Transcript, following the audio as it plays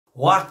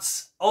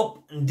What's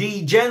up,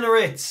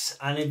 degenerates?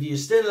 And if you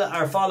still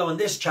are following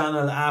this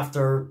channel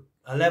after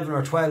 11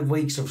 or 12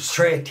 weeks of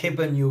straight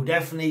tipping, you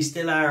definitely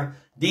still are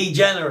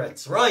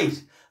degenerates, right?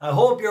 I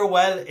hope you're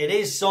well. It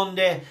is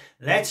Sunday.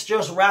 Let's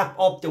just wrap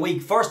up the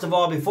week. First of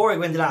all, before I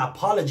go into that,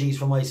 apologies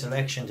for my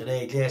selection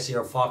today.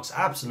 Glacier Fox,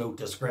 absolute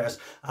disgrace.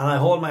 And I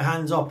hold my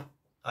hands up.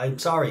 I'm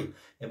sorry.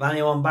 If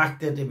anyone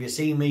backed it, if you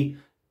see me,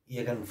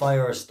 you can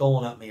fire a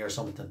stone at me or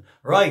something.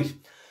 Right.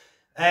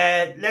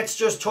 Let's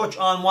just touch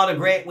on what a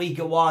great week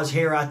it was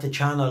here at the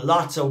channel.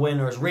 Lots of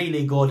winners,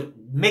 really good.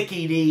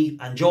 Mickey D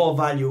and Joe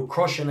Value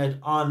crushing it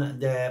on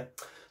the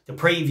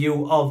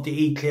preview of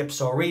the Eclipse.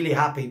 So really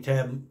happy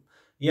to,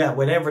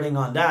 with everything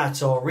on that.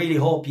 So really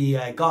hope you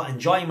got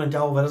enjoyment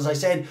out of it. As I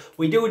said,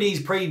 we do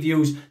these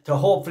previews to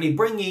hopefully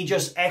bring you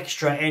just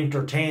extra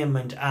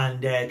entertainment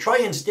and try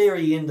and steer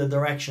you in the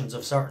directions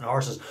of certain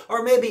horses,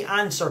 or maybe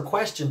answer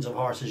questions of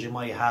horses you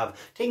might have,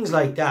 things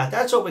like that.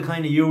 That's what we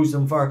kind of use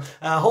them for.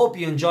 I hope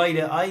you enjoyed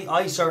it.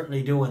 I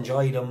certainly do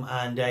enjoy them,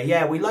 and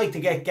we like to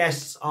get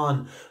guests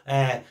on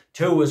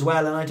too as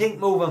well. And I think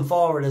moving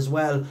forward as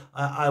well,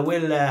 I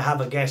will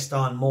have a guest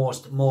on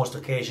most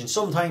occasions.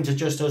 Sometimes it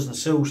just doesn't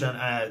suit,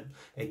 and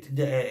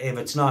if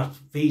it's not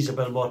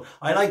feasible, but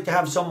I like to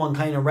have someone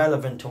kind of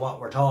relevant to what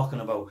we're talking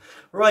about.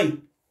 Right,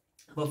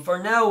 but for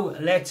now,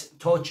 let's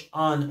touch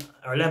on,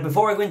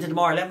 before I go into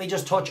tomorrow, let me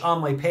just touch on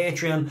my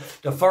Patreon,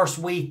 the first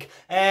week.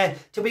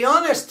 To be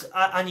honest,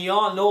 and you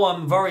all know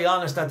I'm very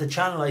honest at the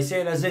channel, I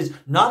say it as is,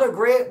 not a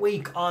great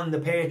week on the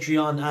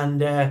Patreon,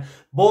 and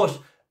but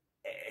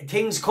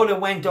things could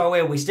have went our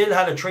way. We still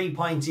had a 3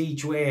 points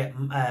each way,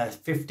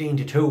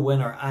 15-2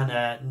 winner, and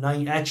a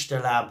 9 extra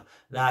lab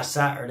last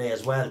Saturday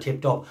as well,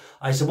 tipped up.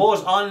 I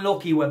suppose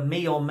unlucky with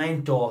Mio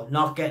Mento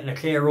not getting a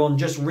clear run,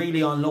 just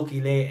really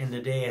unlucky late in the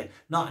day.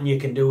 Nothing you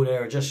can do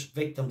there, just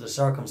victim to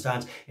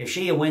circumstance. If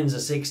she wins the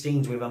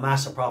 16s, we have a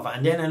massive profit.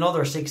 And then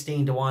another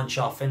 16 to 1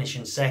 shot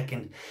finishing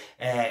second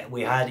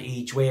we had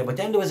each way. But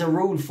then there was a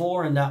Rule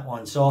 4 in that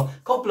one. So a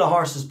couple of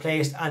horses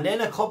placed, and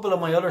then a couple of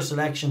my other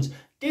selections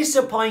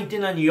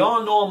disappointing, and you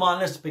all know I'm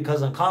honest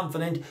because I'm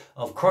confident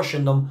of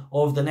crushing them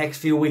over the next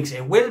few weeks.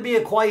 It will be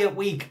a quiet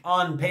week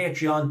on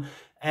Patreon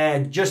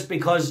just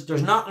because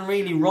there's nothing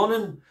really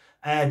running.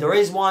 There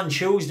is one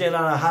Tuesday that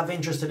I have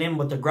interested in,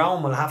 but the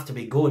ground will have to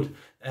be good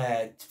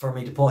for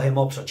me to put him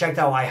up. So check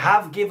that out. I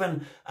have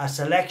given a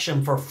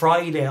selection for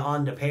Friday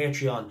on the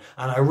Patreon,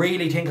 and I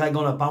really think I'm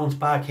going to bounce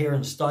back here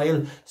in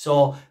style.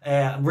 So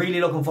I'm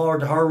really looking forward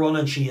to her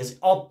running. She is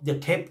up. The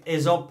tip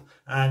is up.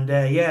 And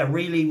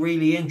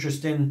really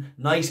interesting,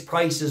 nice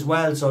price as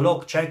well. So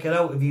look, check it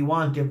out if you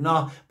want, if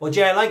not. But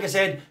yeah, like I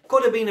said,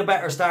 could have been a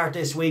better start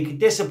this week.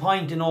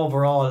 Disappointing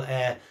overall.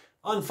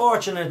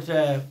 Unfortunate.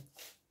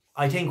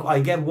 I think I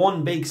get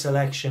one big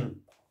selection,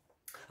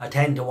 a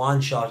 10 to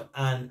 1 shot,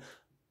 and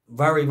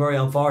very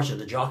unfortunate.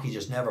 The jockey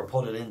just never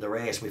put it in the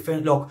race.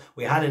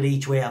 We had it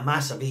each way, a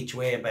massive each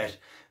way bet,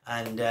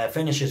 and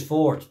finishes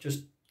fourth.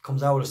 Just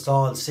comes out of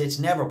stall, sits,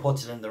 never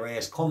puts it in the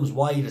race, comes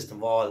widest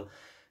of all.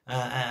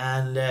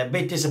 And a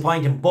bit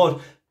disappointing, but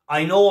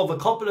I know if a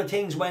couple of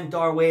things went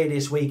our way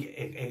this week,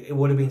 it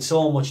would have been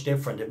so much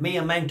different. If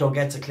Mio Mento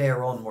gets a clear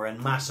run, we're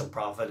in massive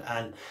profit,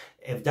 and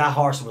if that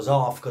horse was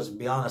off, because to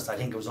be honest, I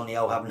think it was only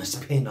out having a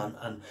spin,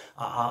 and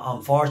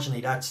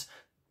unfortunately that's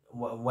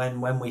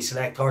when we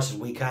select horses,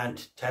 we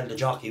can't tell the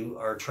jockey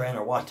or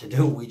trainer what to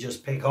do. We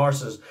just pick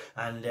horses,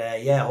 and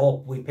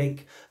hope we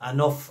pick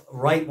enough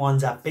right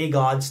ones at big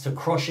odds to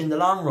crush in the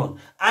long run.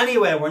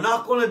 Anyway, we're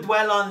not going to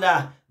dwell on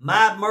that.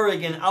 Mad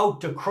Merrigan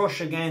out to crush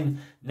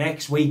again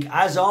next week,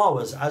 as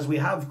always, as we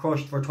have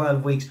crushed for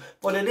 12 weeks.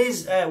 But it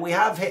is, we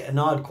have hit an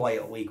odd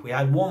quiet week. We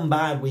had one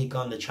bad week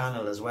on the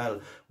channel as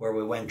well, where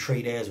we went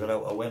 3 days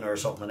without a winner or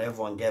something, and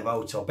everyone gave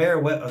out. So bear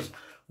with us.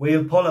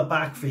 We'll pull it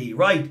back for you.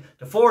 Right,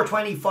 the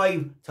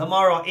 4:25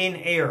 tomorrow in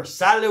air.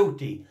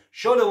 Saluti.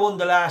 Should have won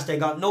the last day.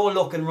 Got no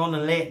luck in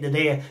running late in the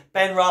day.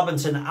 Ben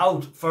Robinson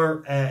out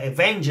for a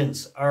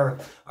vengeance, or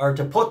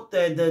to put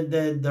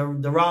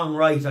the wrong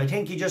right. I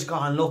think he just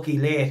got unlucky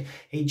late.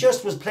 He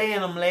just was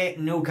playing him late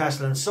in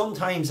Newcastle, and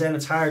sometimes then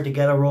it's hard to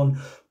get a run.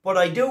 But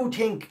I do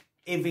think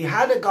if he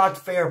had got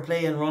fair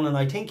play in running,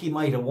 I think he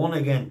might have won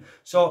again.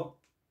 So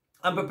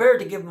I'm prepared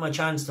to give him a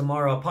chance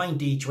tomorrow, a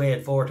point each way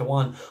at 4 to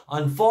 1.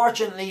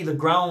 Unfortunately, the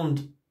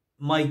ground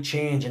might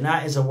change, and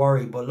that is a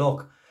worry. But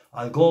look,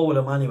 I'll go with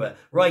him anyway.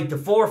 Right, the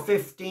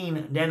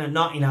 4:15 then at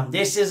Nottingham.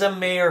 This is a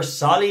mare,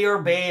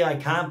 Solier Bay. I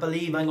can't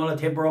believe I'm going to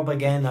tip her up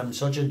again. I'm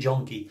such a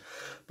junkie.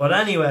 But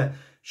anyway,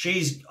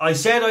 I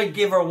said I'd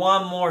give her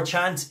one more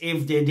chance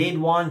if they did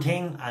one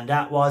thing, and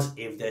that was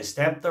if they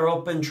stepped her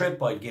up in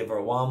trip, I'd give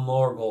her one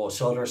more go.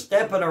 So they're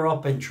stepping her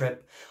up in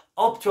trip,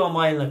 up to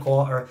 1.25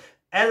 miles.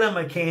 Ella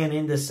McCain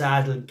in the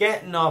saddle,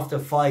 getting off the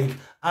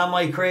 5. Am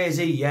I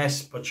crazy?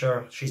 Yes, but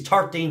sure, she's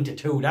 13 to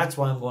 2. That's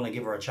why I'm going to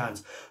give her a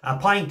chance. A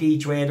point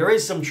each way. There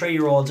is some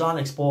 3-year-olds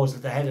unexposed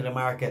at the head of the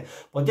market,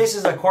 but this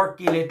is a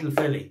quirky little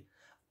filly.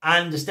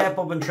 and the step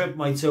up and trip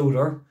might suit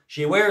her.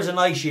 She wears an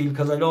eye shield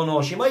because I don't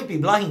know. She might be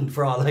blind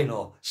for all I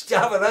know. She'd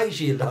have an eye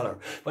shield on her.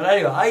 But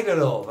anyway, I don't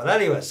know. But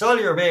anyway,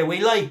 Solier Bay,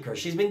 we like her.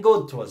 She's been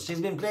good to us.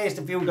 She's been placed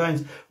a few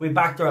times. We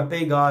backed her at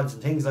big odds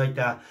and things like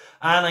that.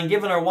 And I'm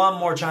giving her one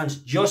more chance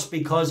just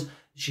because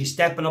she's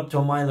stepping up to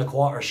 1.25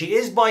 miles. She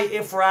is by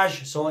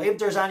Ifrash, so if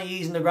there's any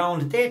ease in the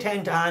ground, they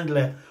tend to handle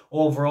it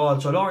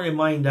overall. So I don't really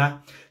mind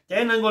that.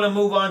 Then I'm going to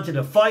move on to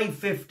the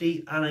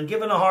 550, and I'm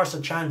giving a horse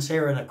a chance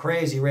here in a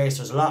crazy race.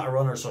 There's a lot of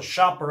runners, so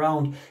shop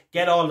around,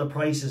 get all the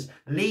prices.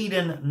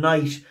 Leading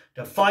Night,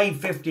 the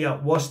 550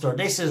 at Worcester.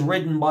 This is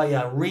ridden by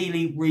a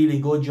really, really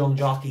good young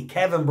jockey,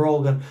 Kevin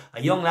Brogan,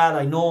 a young lad.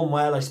 I know him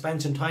well. I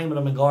spent some time with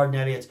him in Gordon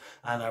Elliott's,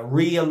 and a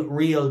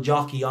real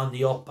jockey on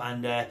the up,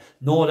 and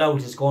no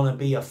doubt is going to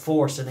be a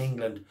force in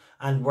England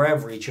and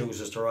wherever he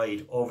chooses to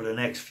ride over the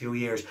next few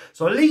years.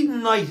 So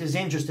Leading Night is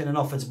interesting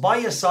enough. It's by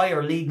a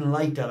sire, Leading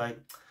Night, that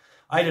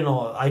I don't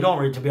know. I don't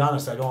really, to be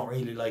honest, I don't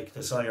really like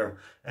the sire.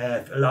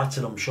 Lots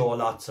of them show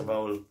lots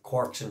about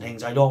quirks and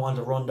things. I don't want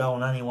to run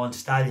down anyone's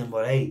stallion,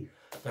 but hey,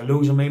 they're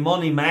losing me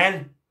money,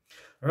 man.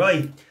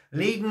 Right,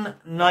 Leading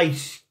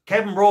Night.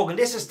 Kevin Brogan,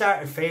 this has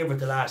started favourite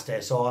the last day,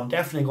 so I'm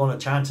definitely going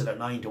to chance it at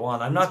 9-1.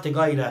 I'm not the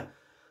guy that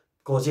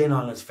goes in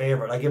on his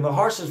favourite. Like if a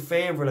horse is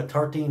favourite at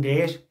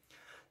 13-8,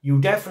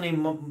 you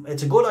definitely,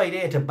 it's a good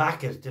idea to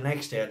back it the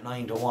next day at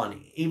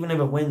 9-1, even if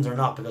it wins or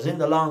not, because in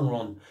the long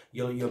run,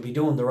 you'll be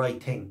doing the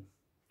right thing.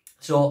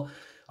 So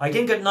I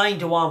think at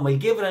 9-1, we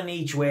give it an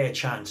each way a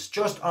chance,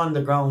 just on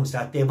the grounds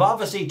that they've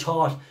obviously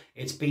thought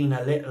it's been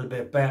a little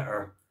bit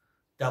better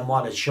than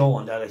what it's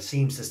showing, that it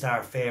seems to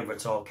start favourite.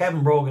 So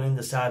Kevin Brogan in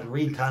the saddle,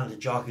 real talented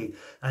jockey.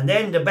 And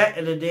then the bet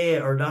of the day,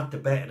 or not the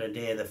bet of the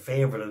day, the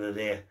favourite of the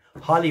day,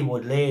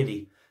 Hollywood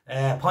Lady.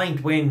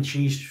 Point win,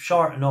 she's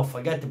short enough.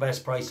 I get the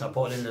best price, I'll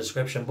put it in the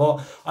description.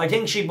 But I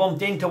think she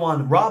bumped into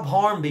one. Rob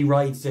Hornby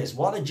rides this.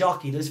 What a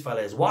jockey this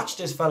fella is. Watch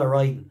this fella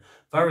riding.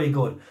 Very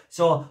good.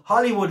 So,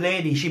 Hollywood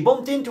Lady, she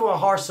bumped into a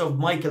horse of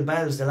Michael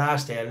Bell's the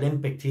last day,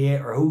 Olympic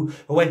Theatre, who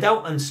went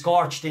out and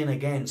scorched in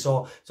again.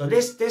 So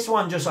this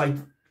one just,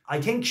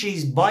 I think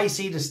she's by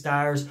Sea the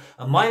Stars,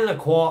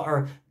 1.25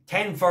 miles,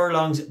 10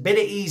 furlongs, bit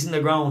of ease in the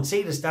ground.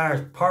 Sea the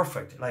Stars,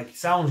 perfect. Like,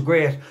 sounds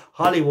great.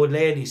 Hollywood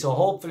Lady. So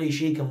hopefully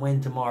she can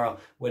win tomorrow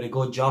with a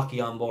good jockey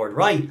on board.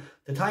 Right,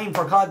 the time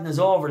for cotton is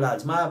over,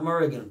 lads. Matt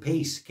Merrigan,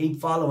 peace. Keep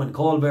following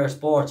Colbert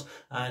Sports,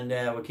 and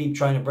we'll keep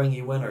trying to bring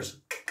you winners.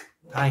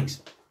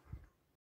 Thanks.